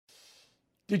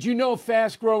Did you know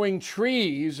Fast Growing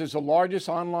Trees is the largest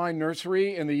online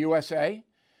nursery in the USA?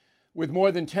 With more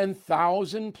than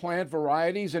 10,000 plant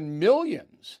varieties and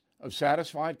millions of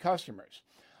satisfied customers.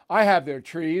 I have their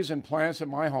trees and plants at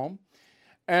my home,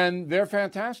 and they're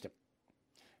fantastic.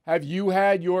 Have you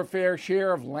had your fair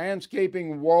share of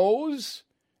landscaping woes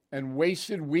and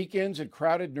wasted weekends at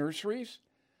crowded nurseries?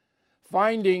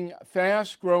 Finding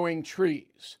Fast Growing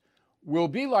Trees will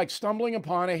be like stumbling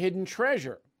upon a hidden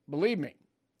treasure, believe me.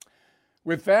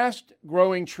 With Fast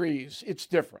Growing Trees, it's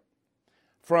different.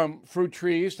 From fruit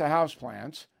trees to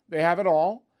houseplants, they have it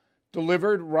all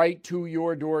delivered right to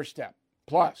your doorstep.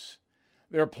 Plus,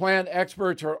 their plant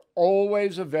experts are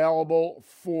always available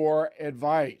for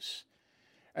advice.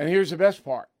 And here's the best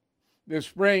part. This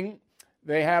spring,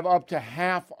 they have up to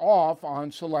half off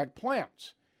on select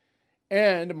plants.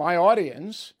 And my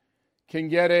audience can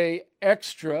get an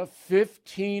extra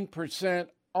 15%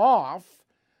 off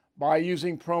by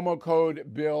using promo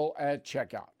code BILL at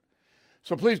checkout.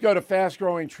 So please go to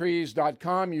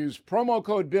fastgrowingtrees.com, use promo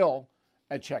code BILL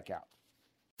at checkout.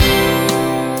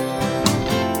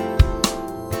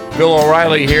 Bill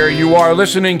O'Reilly here. You are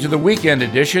listening to the weekend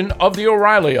edition of the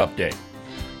O'Reilly Update.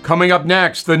 Coming up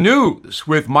next, the news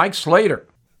with Mike Slater.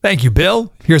 Thank you,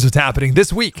 Bill. Here's what's happening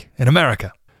this week in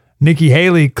America. Nikki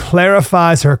Haley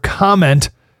clarifies her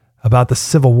comment about the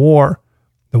Civil War.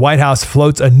 The White House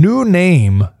floats a new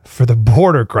name for the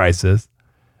border crisis.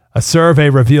 A survey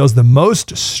reveals the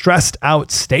most stressed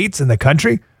out states in the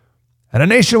country. And a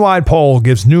nationwide poll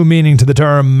gives new meaning to the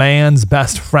term man's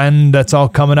best friend. That's all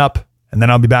coming up. And then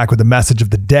I'll be back with the message of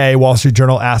the day. Wall Street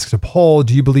Journal asks a poll,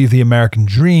 do you believe the American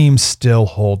dream still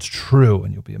holds true?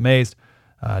 And you'll be amazed,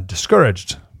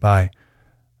 discouraged by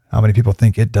how many people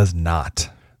think it does not.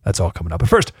 That's all coming up. But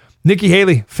first, Nikki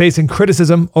Haley facing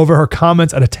criticism over her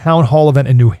comments at a town hall event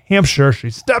in New Hampshire. She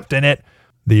stepped in it.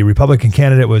 The Republican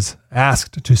candidate was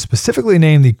asked to specifically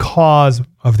name the cause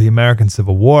of the American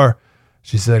Civil War.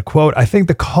 She said, quote, I think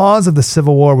the cause of the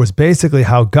Civil War was basically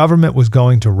how government was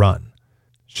going to run.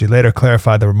 She later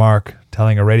clarified the remark,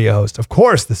 telling a radio host, of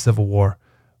course the Civil War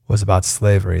was about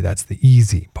slavery. That's the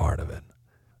easy part of it.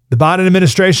 The Biden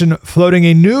administration floating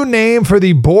a new name for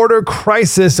the border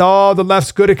crisis. Oh, the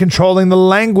left's good at controlling the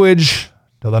language.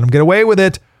 Don't let them get away with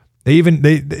it. Even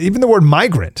the word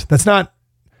migrant. That's not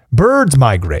birds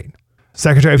migrate.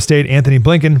 Secretary of State Anthony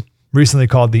Blinken recently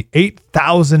called the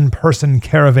 8,000 person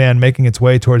caravan making its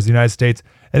way towards the United States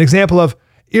an example of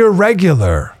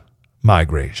irregular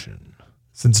migration.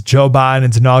 Since Joe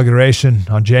Biden's inauguration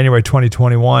on January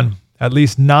 2021, at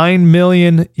least 9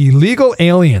 million illegal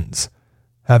aliens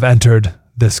have entered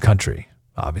this country,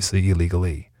 obviously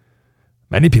illegally.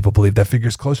 Many people believe that figure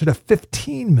is closer to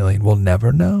 15 million. We'll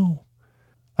never know.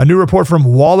 A new report from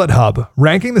WalletHub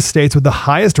ranking the states with the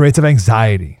highest rates of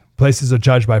anxiety. Places are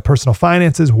judged by personal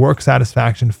finances, work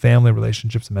satisfaction, family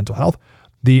relationships, and mental health.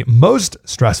 The most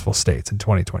stressful states in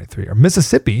 2023 are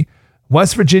Mississippi,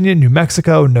 West Virginia, New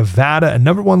Mexico, Nevada, and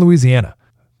number 1, Louisiana.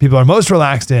 People are most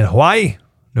relaxed in Hawaii,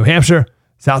 New Hampshire,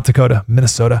 South Dakota,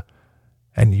 Minnesota,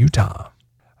 and Utah.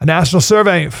 A national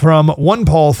survey from one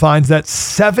poll finds that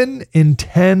 7 in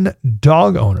 10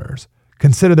 dog owners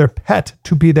consider their pet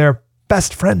to be their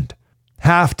best friend.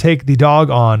 Half take the dog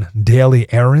on daily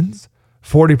errands.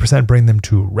 40% bring them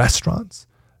to restaurants.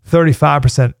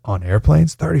 35% on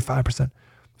airplanes. 35%.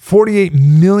 48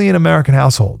 million American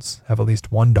households have at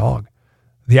least one dog.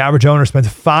 The average owner spends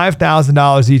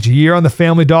 $5,000 each year on the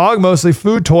family dog, mostly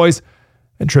food, toys,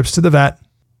 and trips to the vet,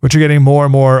 which are getting more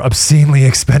and more obscenely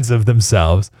expensive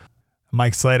themselves.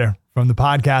 Mike Slater from the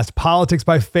podcast Politics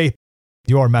by Faith,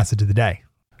 your message of the day.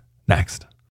 Next.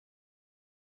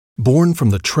 Born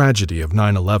from the tragedy of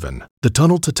 9/11, the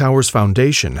Tunnel to Towers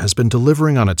Foundation has been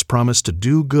delivering on its promise to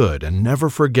do good and never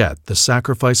forget the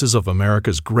sacrifices of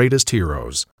America's greatest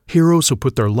heroes. Heroes who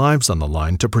put their lives on the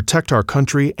line to protect our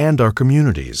country and our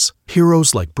communities.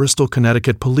 Heroes like Bristol,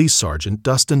 Connecticut Police Sergeant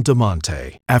Dustin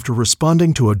DeMonte. After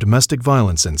responding to a domestic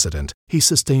violence incident, he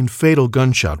sustained fatal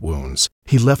gunshot wounds.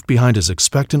 He left behind his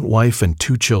expectant wife and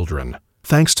 2 children.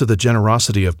 Thanks to the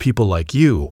generosity of people like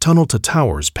you, Tunnel to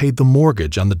Towers paid the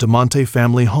mortgage on the DeMonte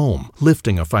family home,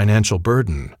 lifting a financial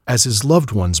burden. As his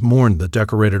loved ones mourned the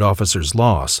decorated officer's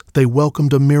loss, they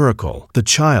welcomed a miracle, the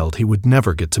child he would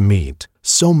never get to meet.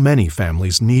 So many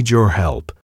families need your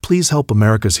help. Please help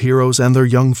America's heroes and their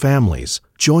young families.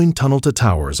 Join Tunnel to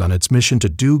Towers on its mission to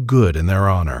do good in their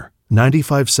honor.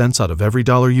 95 cents out of every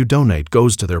dollar you donate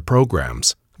goes to their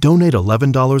programs. Donate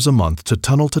 $11 a month to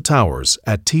Tunnel to Towers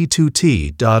at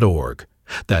T2T.org.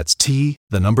 That's T2T.org.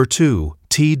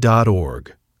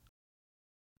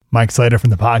 Mike Slater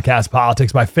from the podcast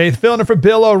Politics by Faith, filling in for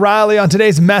Bill O'Reilly. On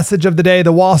today's message of the day,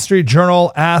 the Wall Street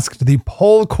Journal asked the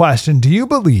poll question, do you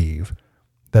believe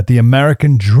that the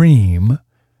American dream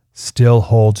still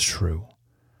holds true?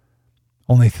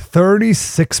 Only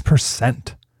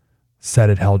 36% said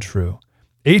it held true.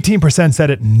 18% said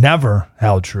it never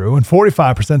held true, and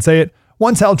 45% say it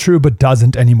once held true but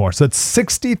doesn't anymore. So it's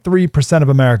 63% of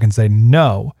Americans say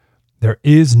no, there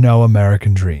is no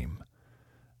American dream.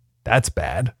 That's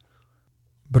bad.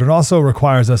 But it also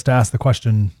requires us to ask the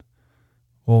question,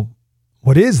 well,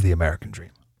 what is the American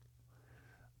dream?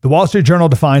 The Wall Street Journal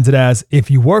defines it as, if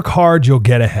you work hard, you'll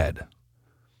get ahead.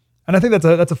 And I think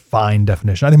that's a fine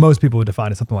definition. I think most people would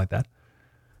define it something like that.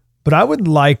 But I would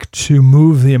like to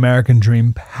move the American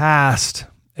dream past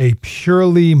a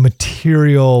purely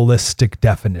materialistic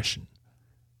definition,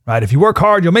 right? If you work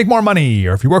hard, you'll make more money,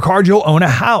 or if you work hard, you'll own a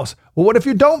house. Well, what if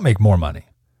you don't make more money?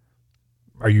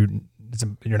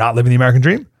 You're not living the American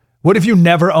dream? What if you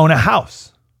never own a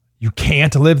house? You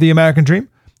can't live the American dream?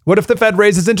 What if the Fed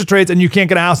raises interest rates and you can't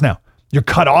get a house now? You're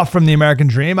cut off from the American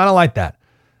dream? I don't like that.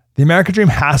 The American dream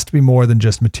has to be more than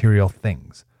just material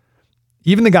things.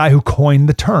 Even the guy who coined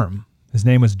the term, his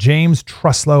name was James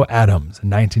Truslow Adams in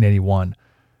 1981.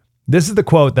 This is the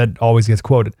quote that always gets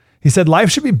quoted. He said, life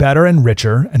should be better and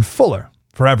richer and fuller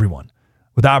for everyone,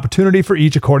 with opportunity for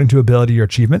each according to ability or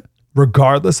achievement,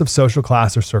 regardless of social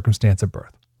class or circumstance of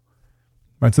birth.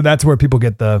 Right, so that's where people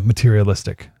get the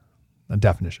materialistic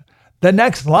definition. The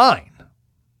next line,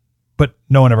 but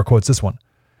no one ever quotes this one.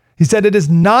 He said, it is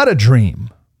not a dream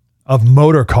of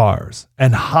motor cars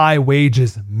and high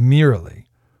wages merely,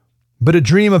 but a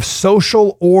dream of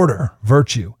social order,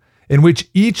 virtue, in which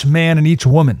each man and each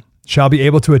woman shall be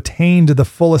able to attain to the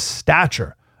fullest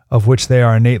stature of which they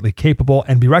are innately capable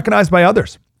and be recognized by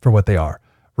others for what they are,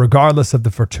 regardless of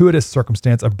the fortuitous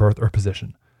circumstance of birth or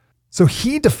position. So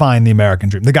he defined the American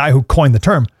dream, the guy who coined the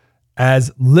term,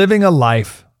 as living a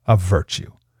life of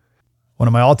virtue. One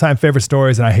of my all-time favorite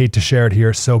stories, and I hate to share it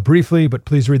here so briefly, but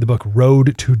please read the book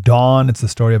Road to Dawn. It's the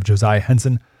story of Josiah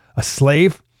Henson, a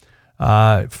slave,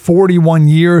 41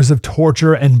 years of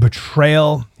torture and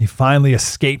betrayal. He finally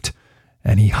escaped,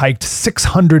 and he hiked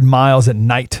 600 miles at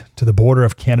night to the border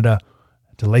of Canada,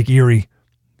 to Lake Erie,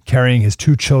 carrying his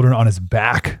 2 children on his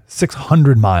back,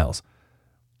 600 miles.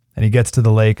 And he gets to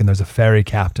the lake, and there's a ferry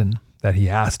captain that he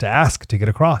has to ask to get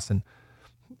across. And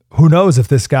who knows if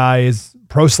this guy is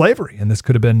pro-slavery, and this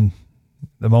could have been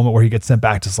the moment where he gets sent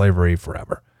back to slavery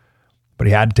forever. But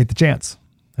he had to take the chance.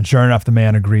 And sure enough, the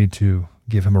man agreed to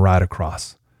give him a ride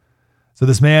across. So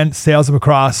this man sails him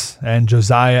across, and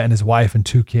Josiah and his wife and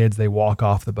 2 kids, they walk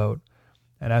off the boat.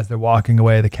 And as they're walking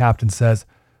away, the captain says,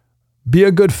 "Be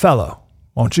a good fellow,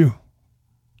 won't you?"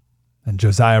 And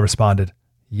Josiah responded,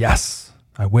 "Yes,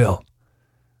 I will.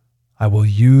 I will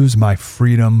use my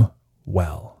freedom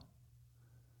well."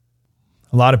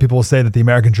 A lot of people will say that the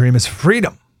American dream is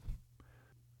freedom.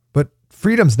 But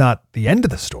freedom's not the end of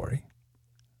the story.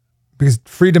 Because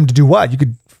freedom to do what? You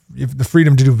have the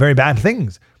freedom to do very bad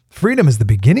things. Freedom is the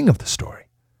beginning of the story.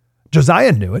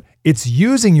 Josiah knew it. It's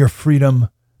using your freedom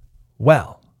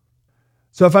well.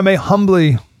 So if I may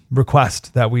humbly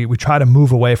request that we try to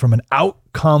move away from an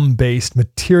outcome-based,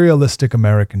 materialistic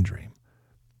American dream,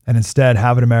 and instead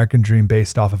have an American dream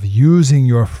based off of using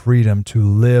your freedom to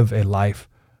live a life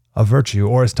of virtue,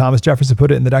 or as Thomas Jefferson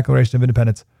put it in the Declaration of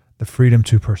Independence, the freedom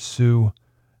to pursue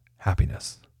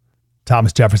happiness.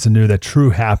 Thomas Jefferson knew that true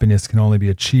happiness can only be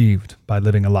achieved by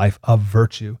living a life of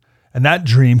virtue, and that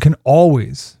dream can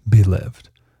always be lived,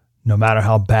 no matter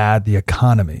how bad the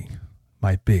economy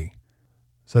might be.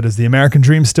 So does the American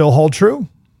dream still hold true?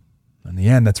 In the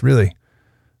end, that's really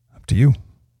up to you.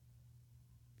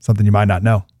 Something you might not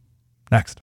know.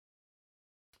 Next.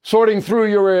 Sorting through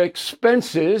your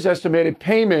expenses, estimated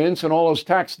payments, and all those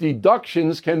tax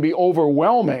deductions can be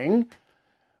overwhelming,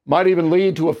 might even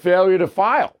lead to a failure to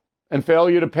file and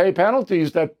failure to pay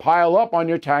penalties that pile up on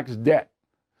your tax debt.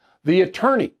 The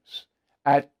attorneys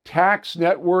at Tax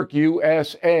Network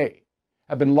USA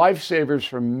have been lifesavers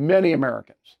for many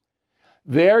Americans.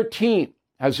 Their team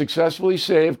has successfully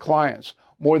saved clients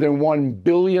more than $1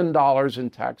 billion in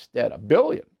tax debt. $1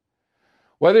 billion.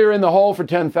 Whether you're in the hole for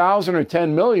 $10,000 or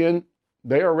 $10 million,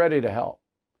 they are ready to help.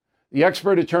 The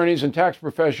expert attorneys and tax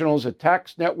professionals at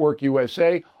Tax Network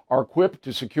USA are equipped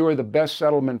to secure the best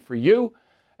settlement for you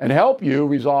and help you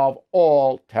resolve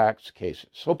all tax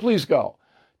cases. So please go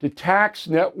to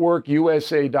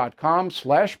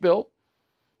taxnetworkusa.com/bill,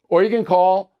 or you can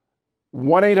call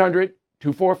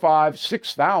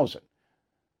 1-800-245-6000.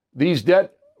 These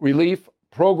debt relief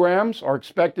programs are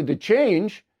expected to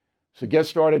change, so get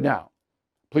started now.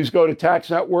 Please go to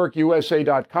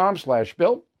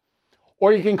taxnetworkusa.com/Bill,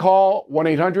 or you can call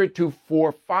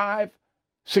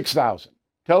 1-800-245-6000.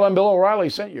 Tell them Bill O'Reilly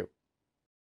sent you.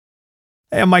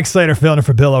 Hey, I'm Mike Slater, filling in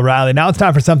for Bill O'Reilly. Now it's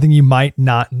time for something you might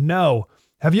not know.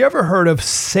 Have you ever heard of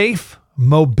safe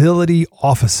mobility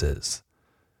offices?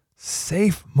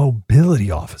 Safe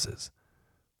mobility offices.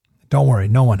 Don't worry,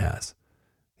 no one has.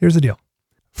 Here's the deal.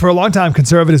 For a long time,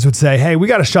 conservatives would say, hey, we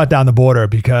got to shut down the border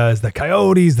because the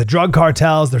coyotes, the drug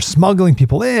cartels, they're smuggling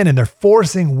people in and they're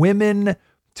forcing women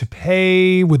to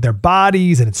pay with their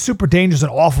bodies, and it's super dangerous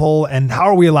and awful, and how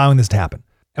are we allowing this to happen?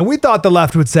 And we thought the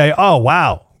left would say, oh,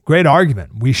 wow, great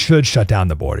argument. We should shut down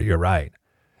the border. You're right.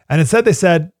 And instead they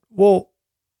said, well,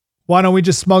 why don't we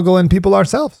just smuggle in people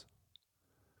ourselves?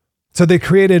 So they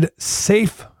created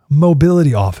safe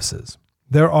mobility offices.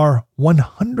 There are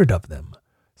 100 of them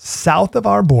south of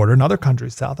our border, in other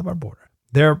countries south of our border.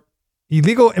 They're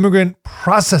illegal immigrant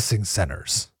processing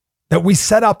centers that we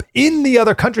set up in the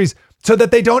other countries so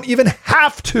that they don't even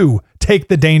have to take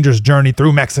the dangerous journey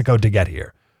through Mexico to get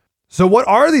here. So what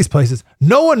are these places?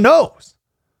 No one knows.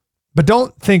 But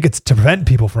don't think it's to prevent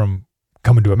people from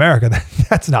coming to America.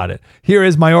 That's not it. Here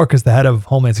is Mayorkas, the head of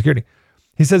Homeland Security.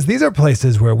 He says these are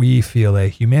places where we feel a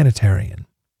humanitarian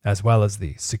as well as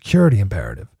the security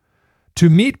imperative to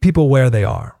meet people where they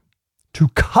are, to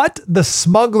cut the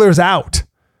smugglers out,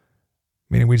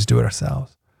 meaning we just do it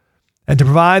ourselves, and to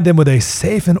provide them with a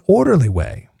safe and orderly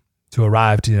way to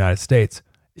arrive to the United States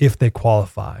if they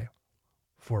qualify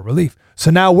for relief.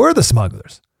 So now we're the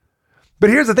smugglers. But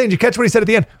here's the thing. Did you catch what he said at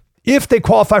the end? If they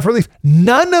qualify for relief,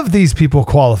 none of these people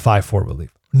qualify for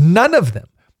relief. None of them.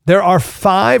 There are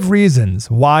 5 reasons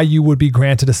why you would be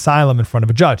granted asylum in front of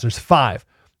a judge. There's 5.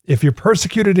 If you're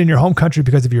persecuted in your home country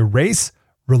because of your race,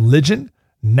 religion,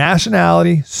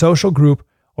 nationality, social group,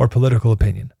 or political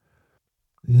opinion.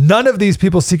 None of these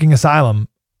people seeking asylum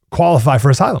qualify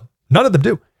for asylum. None of them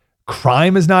do.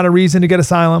 Crime is not a reason to get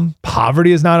asylum.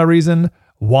 Poverty is not a reason.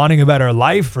 Wanting a better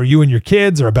life for you and your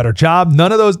kids or a better job.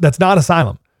 None of those, that's not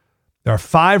asylum. There are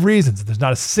 5 reasons. There's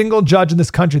not a single judge in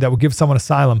this country that will give someone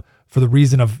asylum for the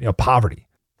reason of poverty.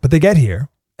 But they get here,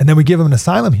 and then we give them an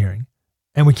asylum hearing,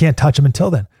 and we can't touch them until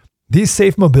then. These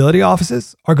safe mobility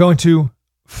offices are going to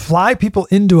fly people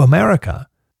into America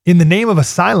in the name of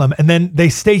asylum, and then they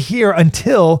stay here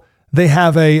until they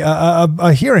have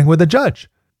a hearing with a judge.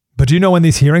 But do you know when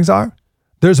these hearings are?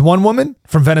 There's one woman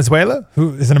from Venezuela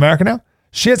who is in America now.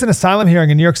 She has an asylum hearing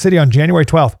in New York City on January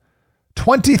 12th,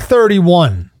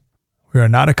 2031. We are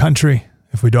not a country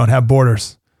if we don't have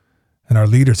borders, and our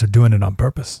leaders are doing it on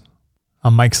purpose.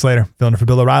 I'm Mike Slater, filling in for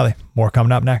Bill O'Reilly. More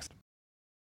coming up next.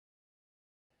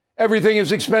 Everything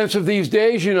is expensive these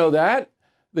days, you know that.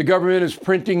 The government is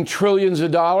printing trillions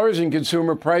of dollars and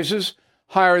consumer prices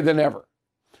higher than ever.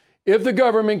 If the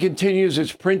government continues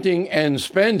its printing and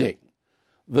spending,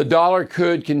 the dollar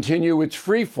could continue its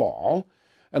free fall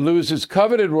and lose its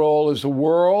coveted role as the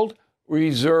world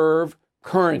reserve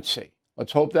currency.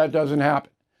 Let's hope that doesn't happen.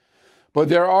 But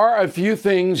there are a few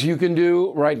things you can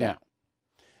do right now.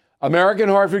 American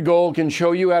Hartford Gold can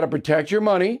show you how to protect your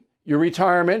money, your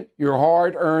retirement, your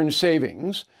hard-earned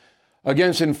savings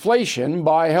against inflation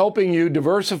by helping you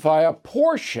diversify a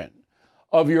portion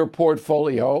of your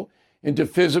portfolio into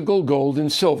physical gold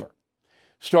and silver.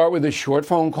 Start with a short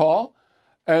phone call,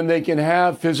 and they can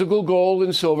have physical gold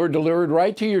and silver delivered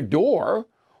right to your door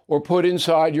or put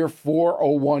inside your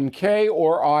 401k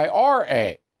or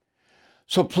IRA.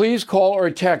 So please call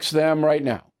or text them right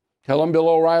now. Tell them Bill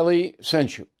O'Reilly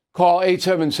sent you. Call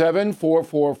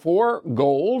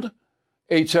 877-444-GOLD,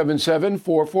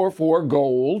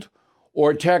 877-444-GOLD,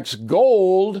 or text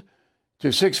GOLD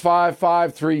to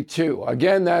 65532.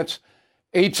 Again, that's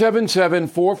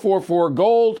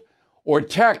 877-444-GOLD, or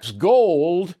text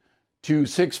GOLD to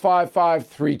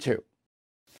 65532.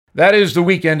 That is the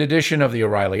weekend edition of the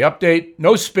O'Reilly Update.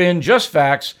 No spin, just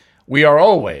facts. We are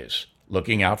always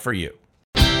looking out for you.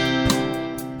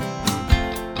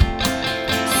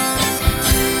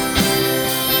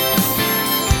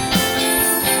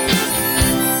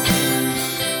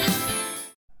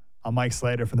 I'm Mike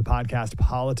Slater from the podcast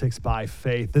Politics by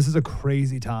Faith. This is a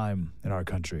crazy time in our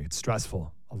country. It's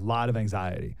stressful, a lot of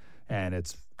anxiety, and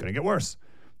it's going to get worse.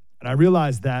 And I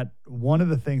realized that one of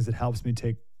the things that helps me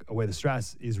take away the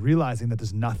stress is realizing that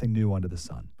there's nothing new under the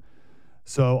sun.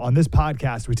 So on this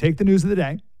podcast, we take the news of the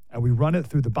day and we run it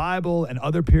through the Bible and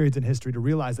other periods in history to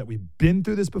realize that we've been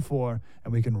through this before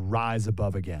and we can rise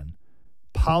above again.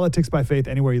 Politics by Faith,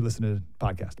 anywhere you listen to the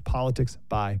podcast. Politics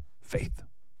by Faith.